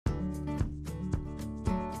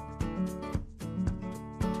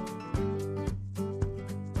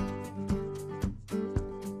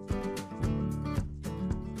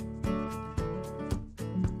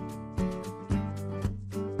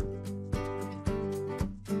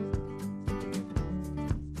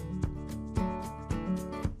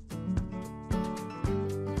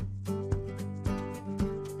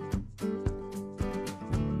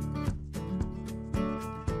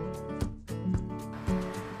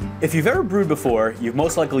If you've ever brewed before, you've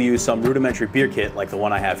most likely used some rudimentary beer kit like the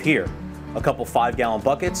one I have here. A couple 5-gallon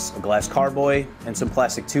buckets, a glass carboy, and some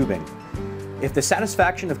plastic tubing. If the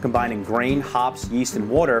satisfaction of combining grain, hops, yeast, and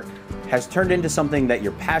water has turned into something that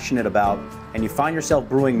you're passionate about, and you find yourself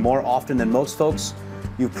brewing more often than most folks,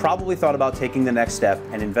 you've probably thought about taking the next step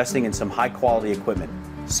and investing in some high-quality equipment,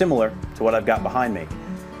 similar to what I've got behind me.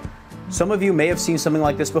 Some of you may have seen something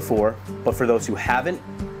like this before, but for those who haven't,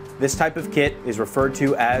 this type of kit is referred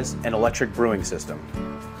to as an electric brewing system.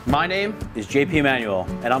 My name is JP Emanuel,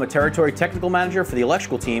 and I'm a Territory Technical Manager for the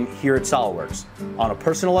electrical team here at SOLIDWORKS. On a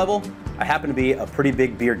personal level, I happen to be a pretty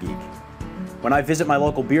big beer geek. When I visit my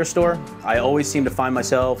local beer store, I always seem to find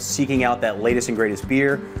myself seeking out that latest and greatest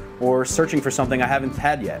beer or searching for something I haven't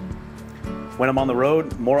had yet. When I'm on the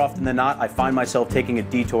road, more often than not, I find myself taking a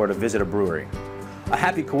detour to visit a brewery. A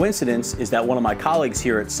happy coincidence is that one of my colleagues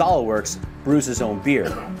here at SOLIDWORKS brews his own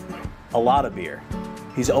beer. A lot of beer.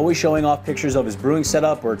 He's always showing off pictures of his brewing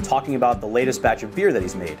setup or talking about the latest batch of beer that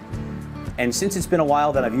he's made. And since it's been a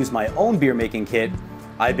while that I've used my own beer making kit,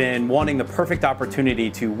 I've been wanting the perfect opportunity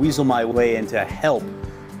to weasel my way into help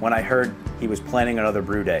when I heard he was planning another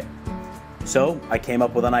brew day. So I came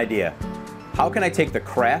up with an idea. How can I take the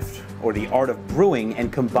craft or the art of brewing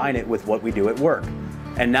and combine it with what we do at work?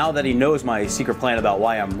 And now that he knows my secret plan about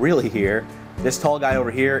why I'm really here, this tall guy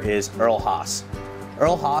over here is Earl Haas.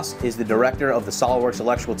 Earl Haas is the director of the SOLIDWORKS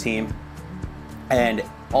Electrical team and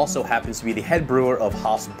also happens to be the head brewer of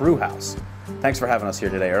Haas Brewhouse. Thanks for having us here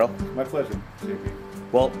today, Earl. My pleasure, JP.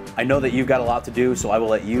 Well, I know that you've got a lot to do, so I will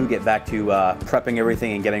let you get back to prepping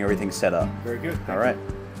everything and getting everything set up. Very good. All right.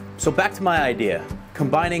 So back to my idea,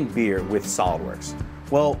 combining beer with SOLIDWORKS.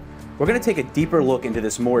 Well, we're going to take a deeper look into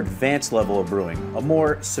this more advanced level of brewing, a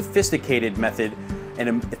more sophisticated method and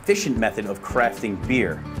an efficient method of crafting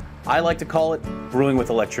beer. I like to call it brewing with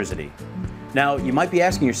electricity. Now, you might be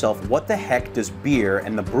asking yourself, what the heck does beer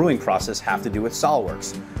and the brewing process have to do with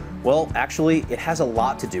SOLIDWORKS? Well, actually, it has a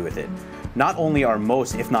lot to do with it. Not only are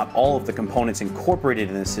most, if not all, of the components incorporated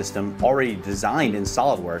in the system already designed in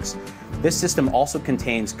SOLIDWORKS, this system also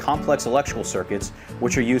contains complex electrical circuits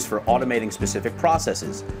which are used for automating specific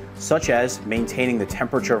processes, such as maintaining the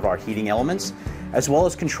temperature of our heating elements, as well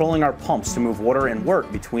as controlling our pumps to move water and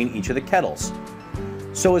work between each of the kettles.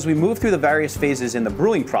 So as we move through the various phases in the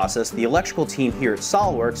brewing process, the electrical team here at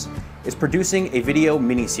SOLIDWORKS is producing a video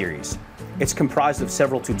mini-series. It's comprised of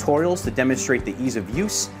several tutorials to demonstrate the ease of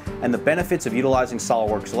use and the benefits of utilizing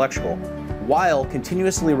SOLIDWORKS Electrical, while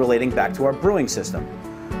continuously relating back to our brewing system.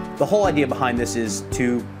 The whole idea behind this is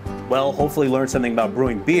to, well, hopefully learn something about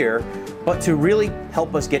brewing beer, but to really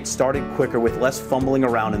help us get started quicker with less fumbling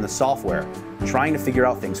around in the software, trying to figure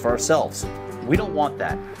out things for ourselves. We don't want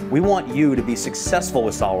that. We want you to be successful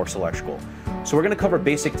with SOLIDWORKS Electrical. So we're going to cover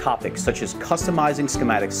basic topics such as customizing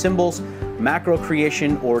schematic symbols, macro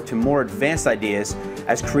creation, or to more advanced ideas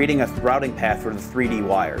as creating a routing path for the 3D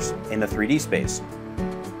wires in the 3D space.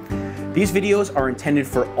 These videos are intended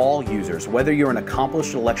for all users, whether you're an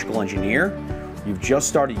accomplished electrical engineer, you've just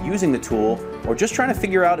started using the tool, or just trying to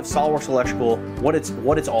figure out if SOLIDWORKS Electrical, what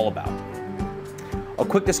it's all about. A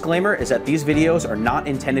quick disclaimer is that these videos are not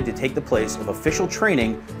intended to take the place of official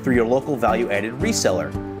training through your local value-added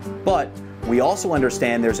reseller, but we also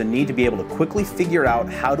understand there's a need to be able to quickly figure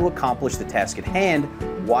out how to accomplish the task at hand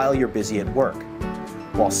while you're busy at work.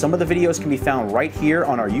 While some of the videos can be found right here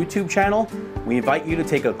on our YouTube channel, we invite you to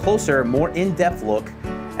take a closer, more in-depth look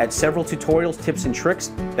at several tutorials, tips, and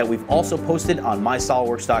tricks that we've also posted on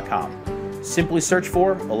mysolidworks.com. Simply search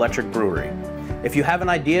for Electric Brewery. If you have an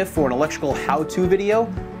idea for an electrical how-to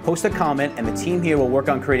video, post a comment and the team here will work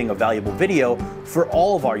on creating a valuable video for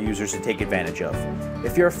all of our users to take advantage of.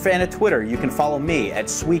 If you're a fan of Twitter, you can follow me at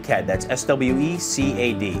Swecad, that's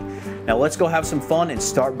S-W-E-C-A-D. Now let's go have some fun and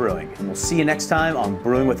start brewing. And we'll see you next time on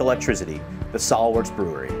Brewing with Electricity, the SOLIDWORKS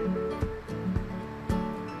Brewery.